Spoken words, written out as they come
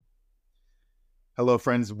Hello,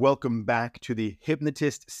 friends. Welcome back to the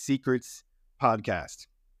Hypnotist Secrets podcast.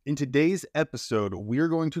 In today's episode, we're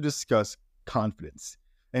going to discuss confidence,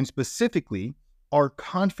 and specifically, are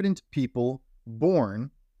confident people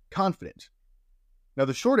born confident? Now,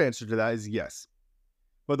 the short answer to that is yes.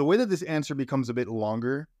 But the way that this answer becomes a bit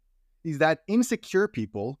longer is that insecure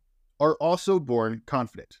people are also born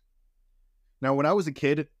confident. Now, when I was a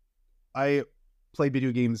kid, I played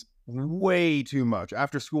video games way too much.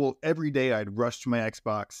 After school, every day I'd rush to my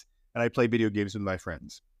Xbox and I'd play video games with my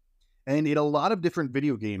friends. And in a lot of different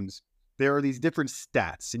video games, there are these different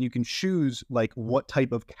stats, and you can choose like what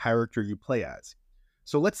type of character you play as.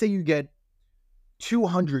 So let's say you get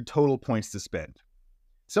 200 total points to spend.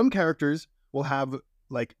 Some characters will have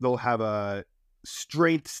they'll have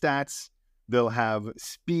strength stats, they'll have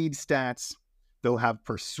speed stats, they'll have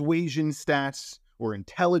persuasion stats or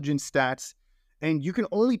intelligence stats. And you can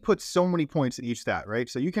only put so many points in each stat, right?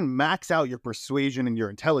 So you can max out your persuasion and your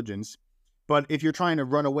intelligence, but if you're trying to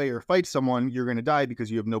run away or fight someone, you're going to die because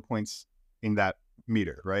you have no points in that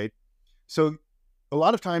meter, right? So a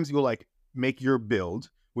lot of times you'll make your build,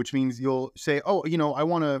 which means you'll say, oh, I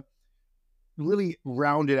want to really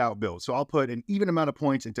round it out build. So I'll put an even amount of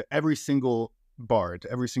points into every single bar,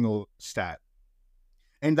 to every single stat.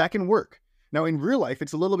 And that can work. Now in real life,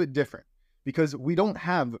 it's a little bit different because we don't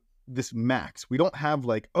have this max. We don't have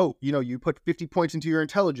you put 50 points into your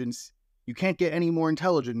intelligence, you can't get any more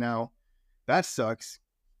intelligent now. That sucks.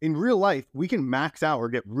 In real life, we can max out or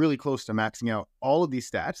get really close to maxing out all of these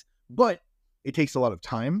stats, but it takes a lot of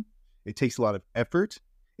time. It takes a lot of effort.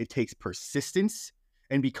 It takes persistence.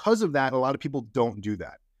 And because of that, a lot of people don't do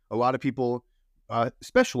that. A lot of people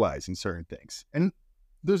specialize in certain things. And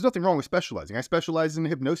there's nothing wrong with specializing. I specialize in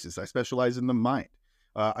hypnosis. I specialize in the mind.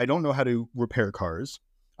 I don't know how to repair cars.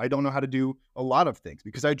 I don't know how to do a lot of things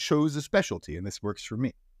because I chose a specialty and this works for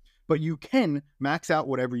me. But you can max out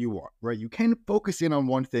whatever you want, right? You can focus in on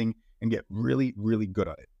one thing and get really, really good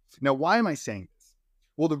at it. Now, why am I saying this?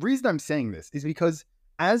 Well, the reason I'm saying this is because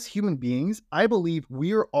as human beings, I believe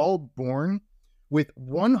we are all born with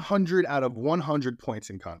 100 out of 100 points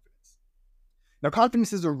in confidence. Now,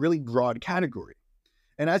 confidence is a really broad category.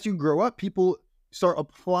 And as you grow up, people start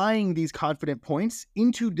applying these confident points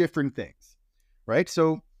into different things, right?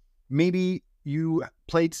 So maybe you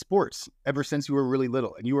played sports ever since you were really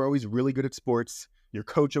little and you were always really good at sports. Your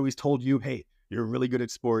coach always told you, hey, you're really good at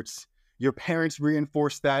sports. Your parents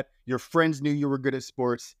reinforced that. Your friends knew you were good at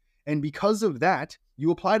sports. And because of that,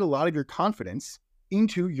 you applied a lot of your confidence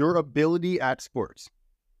into your ability at sports.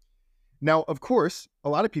 Now, of course, a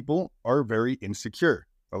lot of people are very insecure.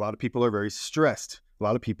 A lot of people are very stressed. A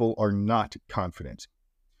lot of people are not confident.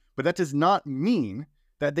 But that does not mean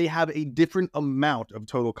that they have a different amount of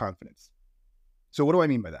total confidence. So what do I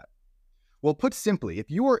mean by that? Well, put simply,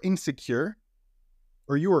 if you are insecure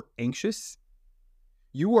or you are anxious,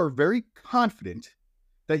 you are very confident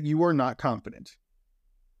that you are not confident.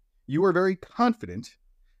 You are very confident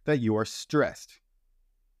that you are stressed.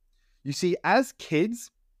 You see, as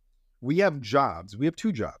kids, we have jobs. We have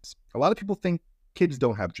two jobs. A lot of people think kids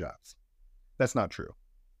don't have jobs. That's not true.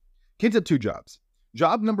 Kids have two jobs.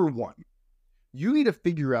 Job number one, you need to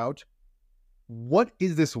figure out, what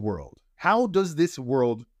is this world? How does this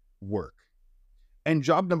world work? And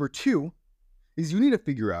job number two is you need to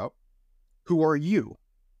figure out, who are you?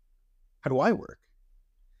 How do I work?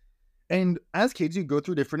 And as kids, you go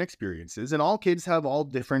through different experiences, and all kids have all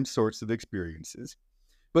different sorts of experiences.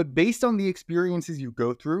 But based on the experiences you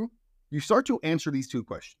go through, you start to answer these two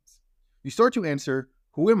questions. You start to answer,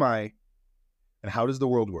 who am I? And how does the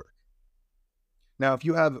world work? Now, if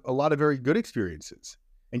you have a lot of very good experiences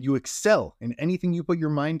and you excel in anything you put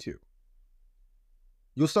your mind to,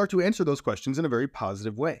 you'll start to answer those questions in a very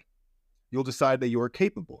positive way. You'll decide that you are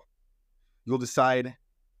capable. You'll decide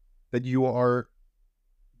that you are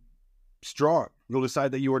strong. You'll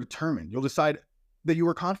decide that you are determined. You'll decide that you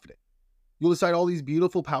are confident. You'll decide all these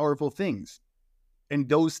beautiful, powerful things. And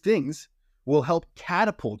those things will help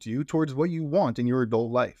catapult you towards what you want in your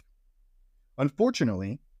adult life.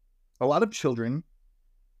 Unfortunately, a lot of children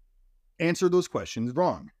answer those questions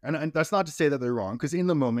wrong. And that's not to say that they're wrong, because in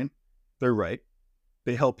the moment, they're right.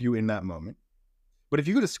 They help you in that moment. But if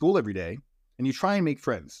you go to school every day and you try and make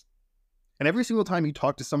friends, and every single time you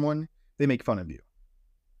talk to someone, they make fun of you,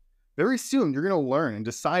 very soon you're going to learn and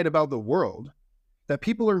decide about the world that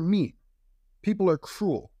people are mean, people are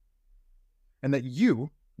cruel, and that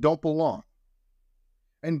you don't belong.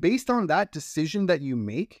 And based on that decision that you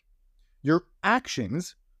make, your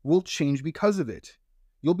actions will change because of it.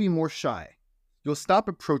 You'll be more shy. You'll stop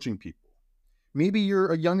approaching people. Maybe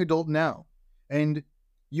you're a young adult now, and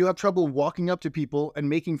You have trouble walking up to people and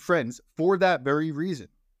making friends for that very reason.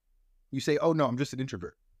 You say, oh no, I'm just an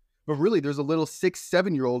introvert. But really, there's a little 6,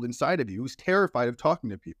 7-year-old inside of you who's terrified of talking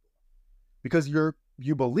to people because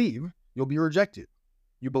you believe you'll be rejected.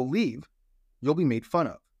 You believe you'll be made fun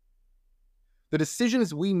of. The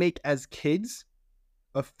decisions we make as kids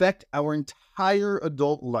affect our entire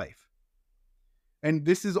adult life. And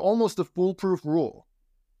this is almost a foolproof rule.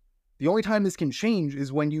 The only time this can change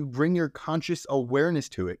is when you bring your conscious awareness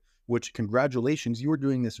to it, which, congratulations, you are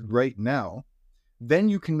doing this right now. Then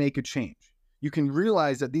you can make a change. You can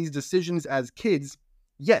realize that these decisions as kids,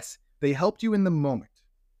 yes, they helped you in the moment.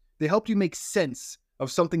 They helped you make sense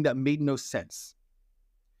of something that made no sense.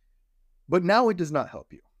 But now it does not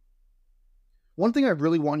help you. One thing I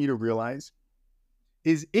really want you to realize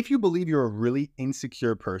is if you believe you're a really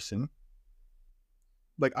insecure person,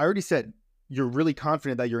 like I already said, you're really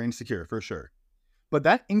confident that you're insecure for sure. But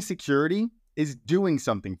that insecurity is doing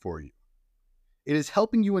something for you. It is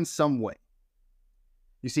helping you in some way.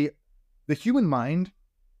 You see, the human mind,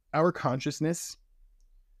 our consciousness,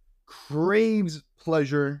 craves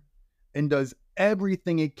pleasure and does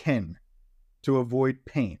everything it can to avoid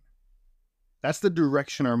pain. That's the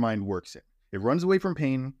direction our mind works in. It runs away from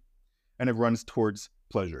pain and it runs towards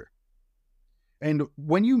pleasure. And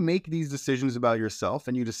when you make these decisions about yourself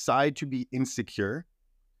and you decide to be insecure,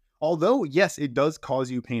 although, yes, it does cause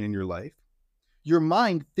you pain in your life, your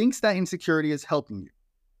mind thinks that insecurity is helping you.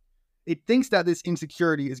 It thinks that this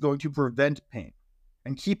insecurity is going to prevent pain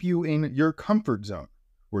and keep you in your comfort zone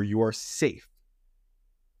where you are safe.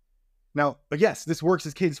 Now, yes, this works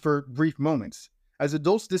as kids for brief moments. As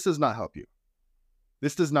adults, this does not help you.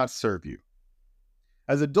 This does not serve you.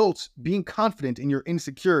 As adults, being confident in your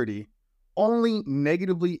insecurity only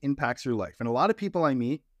negatively impacts your life. And a lot of people I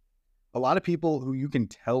meet, a lot of people who you can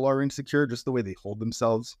tell are insecure, just the way they hold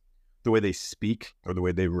themselves, the way they speak, or the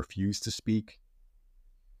way they refuse to speak,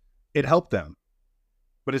 it helped them,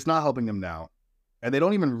 but it's not helping them now. And they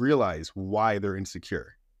don't even realize why they're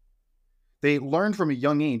insecure. They learned from a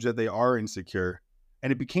young age that they are insecure,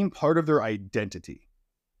 and it became part of their identity.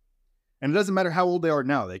 And it doesn't matter how old they are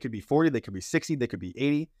now. They could be 40, they could be 60, they could be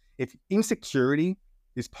 80. If insecurity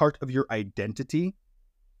is part of your identity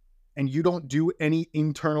and you don't do any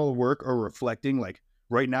internal work or reflecting, like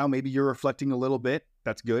right now, maybe you're reflecting a little bit,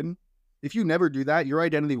 that's good. If you never do that, your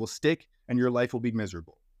identity will stick and your life will be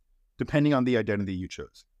miserable, depending on the identity you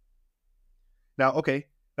chose. Now, okay,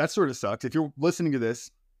 that sort of sucks. If you're listening to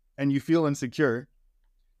this and you feel insecure,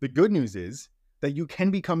 the good news is that you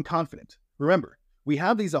can become confident. Remember, we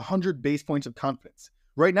have these 100 base points of confidence.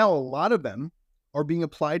 Right now, a lot of them are being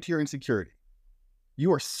applied to your insecurity.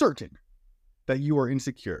 You are certain that you are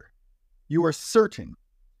insecure. You are certain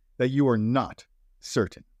that you are not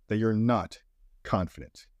certain, that you're not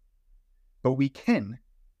confident. But we can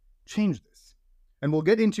change this. And we'll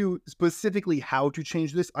get into specifically how to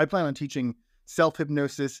change this. I plan on teaching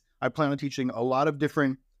self-hypnosis. I plan on teaching a lot of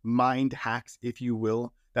different mind hacks, if you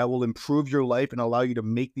will, that will improve your life and allow you to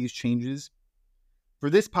make these changes. For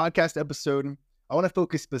this podcast episode, I want to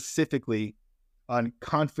focus specifically on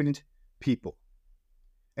confident people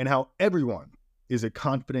and how everyone is a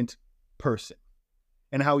confident person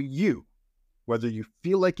and how you, whether you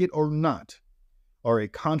feel like it or not, are a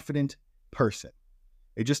confident person.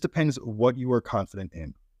 It just depends what you are confident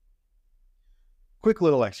in. Quick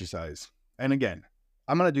little exercise. And again,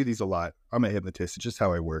 I'm going to do these a lot. I'm a hypnotist. It's just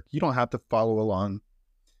how I work. You don't have to follow along.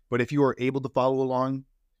 But if you are able to follow along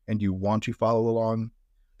and you want to follow along,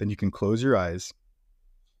 then you can close your eyes.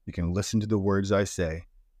 You can listen to the words I say,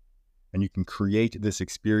 and you can create this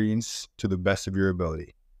experience to the best of your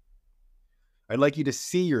ability. I'd like you to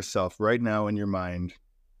see yourself right now in your mind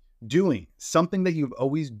doing something that you've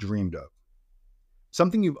always dreamed of,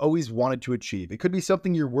 something you've always wanted to achieve. It could be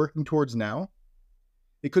something you're working towards now.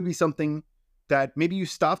 It could be something that maybe you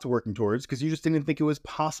stopped working towards because you just didn't think it was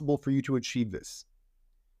possible for you to achieve this.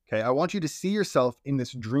 Okay, I want you to see yourself in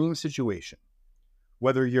this dream situation,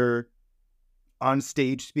 whether you're on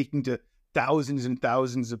stage speaking to thousands and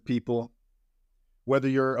thousands of people, whether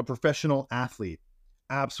you're a professional athlete,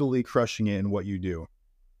 absolutely crushing it in what you do,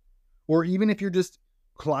 or even if you're just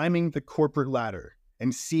climbing the corporate ladder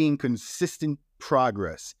and seeing consistent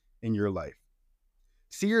progress in your life.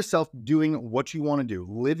 See yourself doing what you want to do,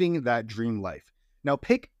 living that dream life. Now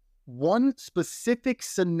pick one specific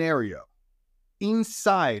scenario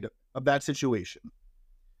inside of that situation.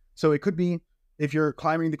 So it could be, if you're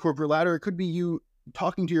climbing the corporate ladder, it could be you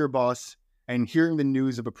talking to your boss and hearing the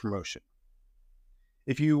news of a promotion.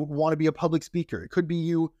 If you want to be a public speaker, it could be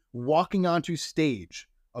you walking onto stage,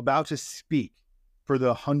 about to speak for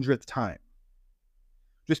the 100th time.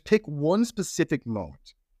 Just pick one specific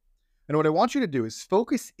moment And what I want you to do is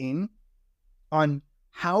focus in on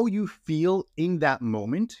how you feel in that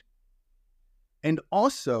moment, and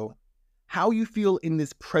also how you feel in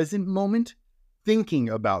this present moment thinking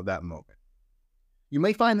about that moment. You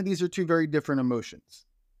may find that these are two very different emotions.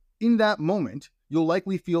 In that moment, you'll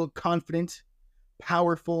likely feel confident,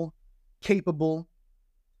 powerful, capable.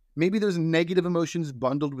 Maybe there's negative emotions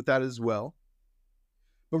bundled with that as well.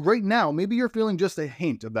 But right now, maybe you're feeling just a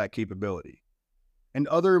hint of that capability, and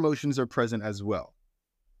other emotions are present as well.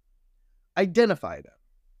 Identify them.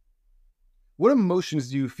 What emotions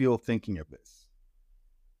do you feel thinking of this?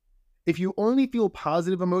 If you only feel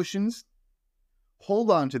positive emotions, hold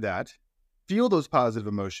on to that, feel those positive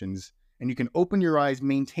emotions, and you can open your eyes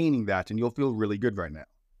maintaining that, and you'll feel really good right now.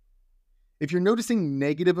 If you're noticing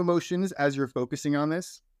negative emotions as you're focusing on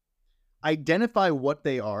this, identify what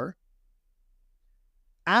they are.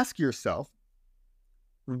 Ask yourself,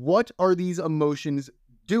 what are these emotions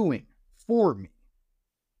doing for me?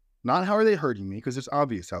 Not how are they hurting me, because it's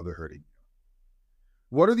obvious how they're hurting you.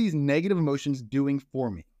 What are these negative emotions doing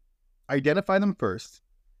for me? Identify them first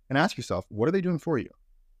and ask yourself, what are they doing for you?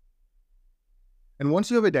 And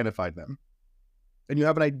once you have identified them and you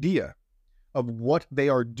have an idea of what they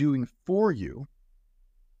are doing for you,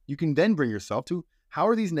 you can then bring yourself to, how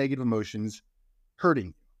are these negative emotions hurting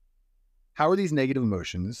you? How are these negative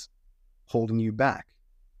emotions holding you back?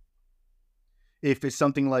 If it's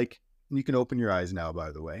something like, you can open your eyes now,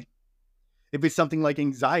 by the way. If it's something like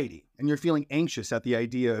anxiety and you're feeling anxious at the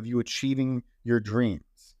idea of you achieving your dreams,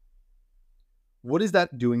 what is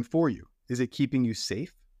that doing for you? Is it keeping you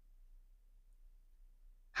safe?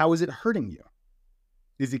 How is it hurting you?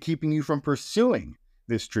 Is it keeping you from pursuing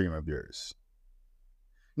this dream of yours?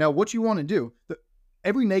 Now, what you want to do,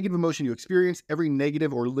 every negative emotion you experience, every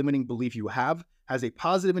negative or limiting belief you have, has a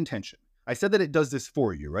positive intention. I said that it does this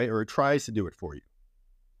for you, right? Or it tries to do it for you.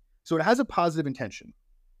 So it has a positive intention.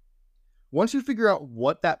 Once you figure out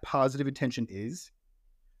what that positive intention is,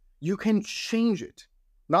 you can change it.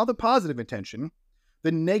 Not the positive intention,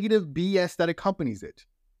 the negative BS that accompanies it.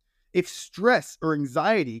 If stress or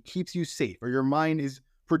anxiety keeps you safe, or your mind is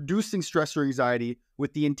producing stress or anxiety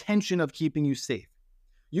with the intention of keeping you safe,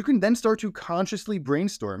 you can then start to consciously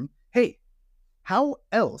brainstorm, hey, how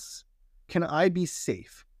else can I be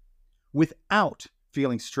safe without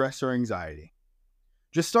feeling stress or anxiety?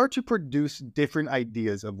 Just start to produce different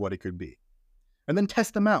ideas of what it could be, and then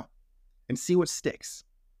test them out and see what sticks.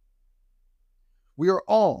 We are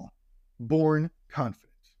all born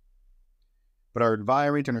confident, but our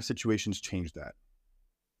environment and our situations change that.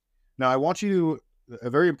 Now, I want you to, a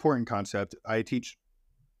very important concept, I teach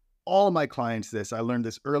all of my clients this. I learned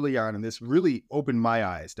this early on, and this really opened my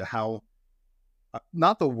eyes to how,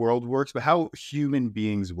 not the world works, but how human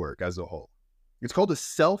beings work as a whole. It's called a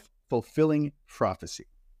self-fulfilling prophecy.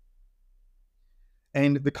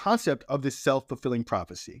 And the concept of this self-fulfilling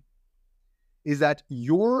prophecy is that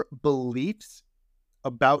your beliefs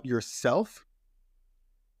about yourself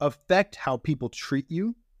affect how people treat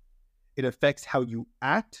you, it affects how you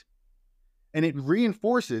act, and it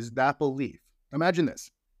reinforces that belief. Imagine this.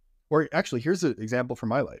 Or actually, here's an example from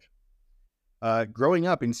my life. Growing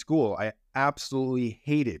up in school, I absolutely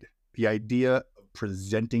hated the idea of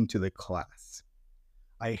presenting to the class.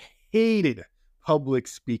 I hated public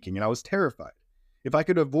speaking, and I was terrified. If I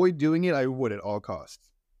could avoid doing it, I would at all costs.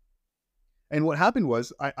 And what happened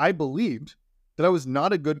was, I believed that I was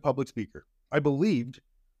not a good public speaker. I believed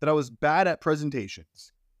that I was bad at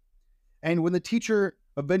presentations. And when the teacher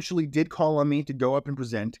eventually did call on me to go up and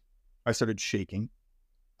present, I started shaking.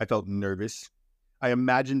 I felt nervous. I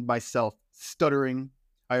imagined myself stuttering.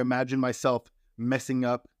 I imagined myself messing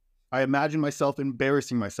up. I imagined myself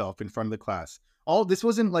embarrassing myself in front of the class. All this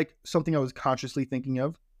wasn't like something I was consciously thinking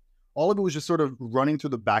of. All of it was just sort of running through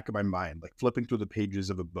the back of my mind, like flipping through the pages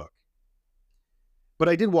of a book. But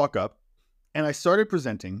I did walk up and I started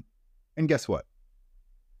presenting, and guess what?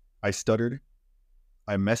 I stuttered.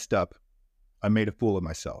 I messed up. I made a fool of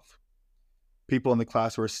myself. People in the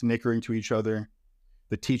class were snickering to each other.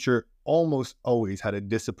 The teacher almost always had a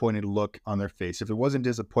disappointed look on their face. If it wasn't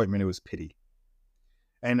disappointment, it was pity.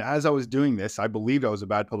 And as I was doing this, I believed I was a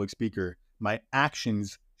bad public speaker. My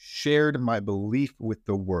actions shared my belief with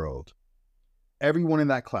the world. Everyone in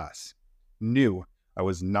that class knew I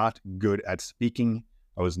was not good at speaking.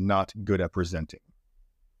 I was not good at presenting.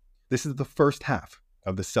 This is the first half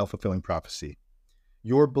of the self-fulfilling prophecy.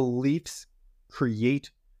 Your beliefs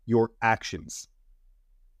create your actions.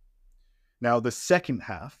 Now, the second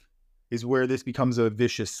half is where this becomes a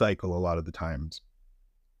vicious cycle a lot of the times.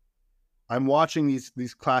 I'm watching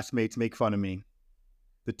these classmates make fun of me.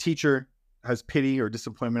 The teacher has pity or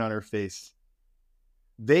disappointment on her face.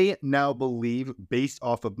 They now believe, based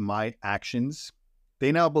off of my actions,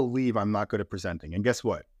 they now believe I'm not good at presenting. And guess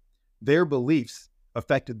what? Their beliefs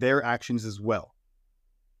affect their actions as well.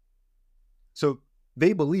 So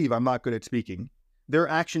they believe I'm not good at speaking. Their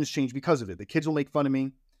actions change because of it. The kids will make fun of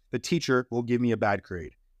me. The teacher will give me a bad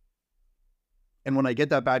grade. And when I get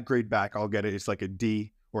that bad grade back, I'll get it. It's like a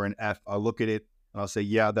D or an F. I'll look at it and I'll say,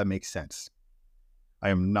 yeah, that makes sense. I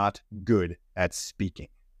am not good at speaking.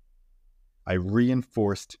 I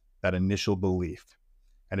reinforced that initial belief,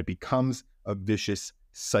 and it becomes a vicious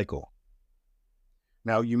cycle.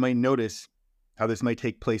 Now, you might notice how this might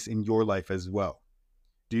take place in your life as well.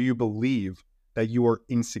 Do you believe that you are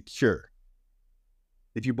insecure?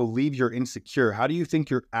 If you believe you're insecure, how do you think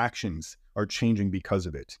your actions are changing because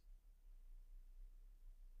of it?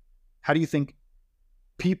 How do you think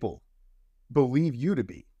people believe you to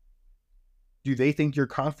be? Do they think you're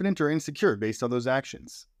confident or insecure based on those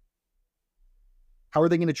actions? How are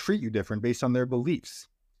they going to treat you different based on their beliefs?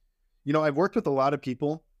 You know, I've worked with a lot of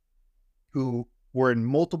people who were in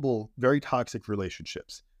multiple very toxic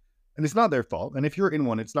relationships, and it's not their fault. And if you're in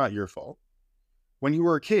one, it's not your fault. When you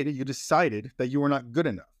were a kid, you decided that you were not good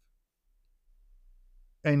enough.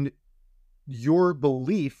 And your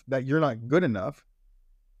belief that you're not good enough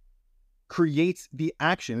creates the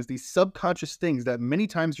actions, these subconscious things that many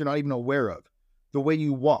times you're not even aware of. The way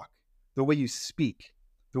you walk, the way you speak,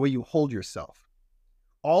 the way you hold yourself.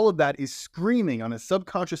 All of that is screaming on a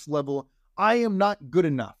subconscious level, I am not good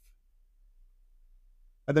enough.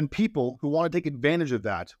 And then people who want to take advantage of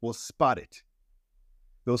that will spot it.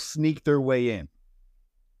 They'll sneak their way in.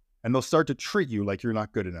 And they'll start to treat you like you're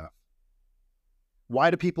not good enough.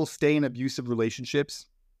 Why do people stay in abusive relationships?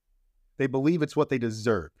 They believe it's what they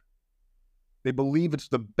deserve. They believe it's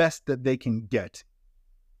the best that they can get.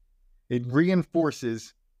 It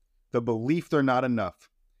reinforces the belief they're not enough.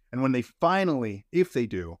 And when they finally, if they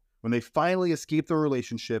do, when they finally escape the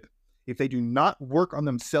relationship, if they do not work on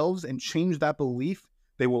themselves and change that belief,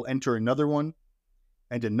 they will enter another one,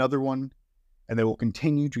 and they will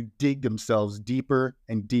continue to dig themselves deeper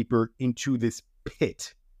and deeper into this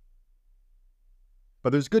pit.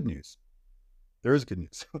 But there's good news. There is good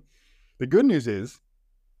news. The good news is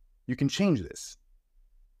you can change this.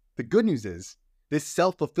 The good news is this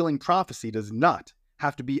self-fulfilling prophecy does not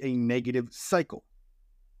have to be a negative cycle.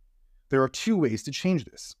 There are two ways to change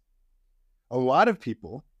this. A lot of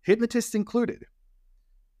people, hypnotists included,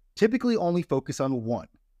 typically only focus on one.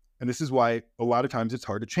 And this is why a lot of times it's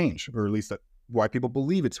hard to change, or at least that's why people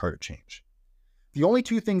believe it's hard to change. The only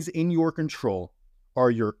two things in your control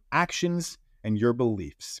are your actions and your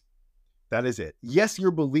beliefs. That is it. Yes,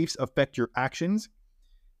 your beliefs affect your actions,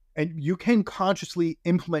 and you can consciously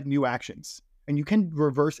implement new actions, and you can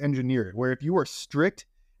reverse engineer it, where if you are strict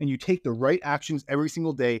and you take the right actions every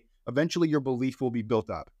single day, eventually your belief will be built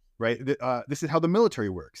up, right? This is how the military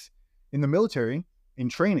works. In the military, in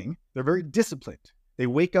training, they're very disciplined. They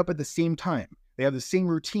wake up at the same time. They have the same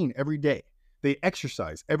routine every day. They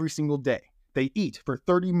exercise every single day. They eat for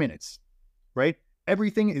 30 minutes, right?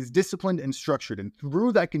 Everything is disciplined and structured. And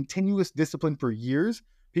through that continuous discipline for years,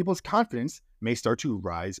 people's confidence may start to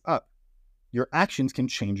rise up. Your actions can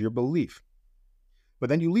change your belief. But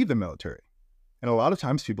then you leave the military. And a lot of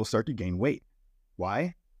times people start to gain weight.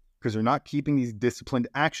 Why? Because they're not keeping these disciplined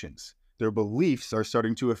actions. Their beliefs are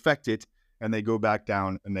starting to affect it, and they go back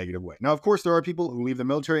down a negative way. Now, of course, there are people who leave the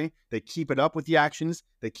military. They keep it up with the actions.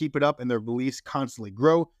 They keep it up, and their beliefs constantly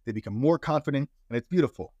grow. They become more confident, and it's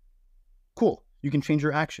beautiful. Cool. You can change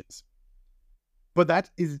your actions. But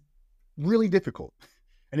that is really difficult,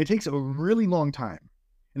 and it takes a really long time,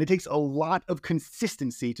 and it takes a lot of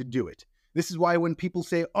consistency to do it. This is why when people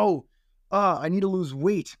say, I need to lose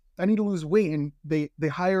weight, and they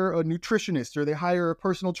hire a nutritionist or they hire a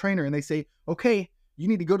personal trainer, and they say, okay, you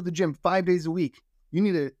need to go to the gym 5 days a week. You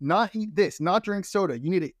need to not eat this, not drink soda. You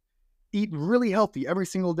need to eat really healthy every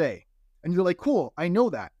single day. And you're like, cool, I know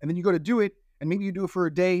that. And then you go to do it, and maybe you do it for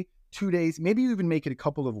a day, 2 days, maybe you even make it a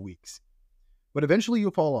couple of weeks. But eventually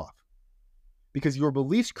you'll fall off because your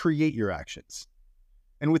beliefs create your actions.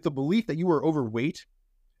 And with the belief that you are overweight,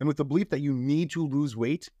 and with the belief that you need to lose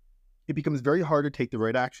weight, it becomes very hard to take the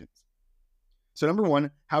right actions. So number one,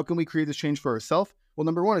 how can we create this change for ourselves? Well,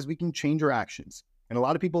 number one is we can change our actions. And a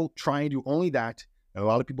lot of people try and do only that, and a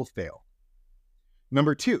lot of people fail.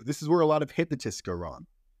 Number two, this is where a lot of hypnotists go wrong.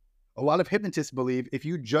 A lot of hypnotists believe if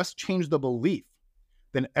you just change the belief,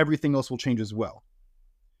 then everything else will change as well.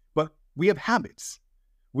 But we have habits.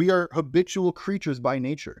 We are habitual creatures by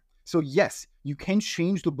nature. So yes, you can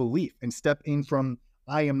change the belief and step in from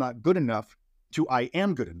I am not good enough to I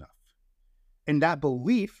am good enough. And that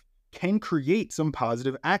belief can create some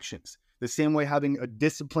positive actions. The same way having a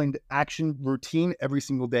disciplined action routine every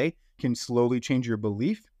single day can slowly change your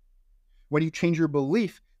belief. When you change your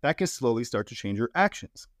belief, that can slowly start to change your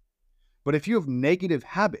actions. But if you have negative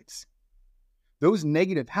habits, those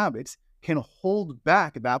negative habits can hold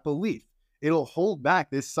back that belief. It'll hold back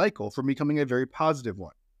this cycle from becoming a very positive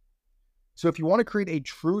one. So if you want to create a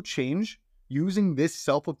true change using this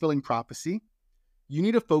self-fulfilling prophecy, you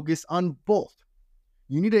need to focus on both.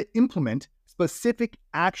 You need to implement specific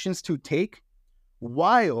actions to take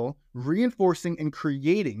while reinforcing and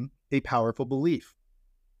creating a powerful belief.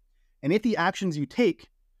 And if the actions you take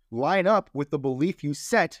line up with the belief you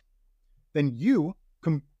set, then you,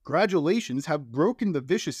 congratulations, have broken the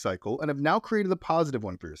vicious cycle and have now created a positive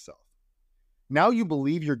one for yourself. Now you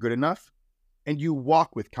believe you're good enough and you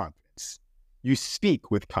walk with confidence. You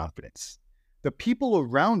speak with confidence. The people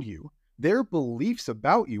around you, their beliefs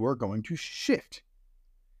about you are going to shift.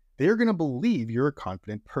 They're going to believe you're a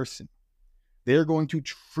confident person. They're going to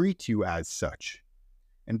treat you as such.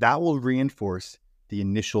 And that will reinforce the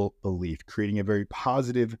initial belief, creating a very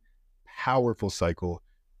positive, powerful cycle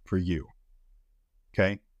for you.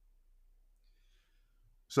 Okay?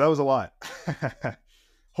 So that was a lot.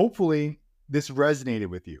 Hopefully, this resonated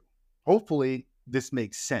with you. Hopefully, this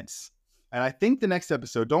makes sense. And I think the next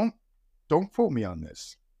episode, don't quote me on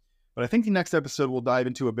this, but I think the next episode will dive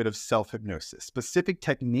into a bit of self-hypnosis, specific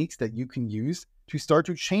techniques that you can use to start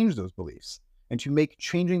to change those beliefs and to make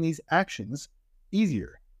changing these actions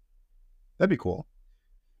easier. That'd be cool.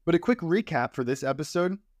 But a quick recap for this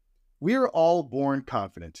episode, we are all born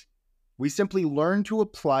confident. We simply learn to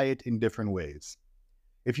apply it in different ways.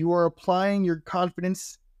 If you are applying your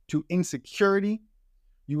confidence to insecurity,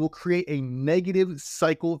 you will create a negative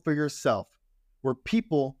cycle for yourself where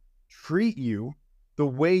people treat you the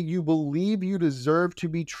way you believe you deserve to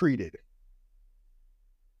be treated.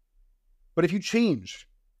 But if you change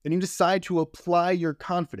and you decide to apply your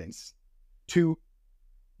confidence to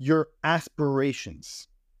your aspirations,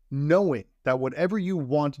 knowing that whatever you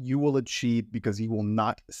want, you will achieve because you will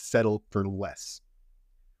not settle for less.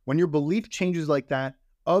 When your belief changes like that,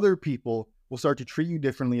 other people will start to treat you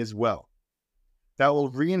differently as well. That will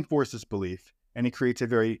reinforce this belief, and it creates a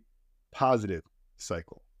very positive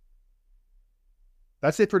cycle.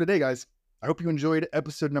 That's it for today, guys. I hope you enjoyed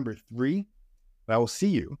episode number 3, and I will see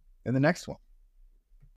you in the next one.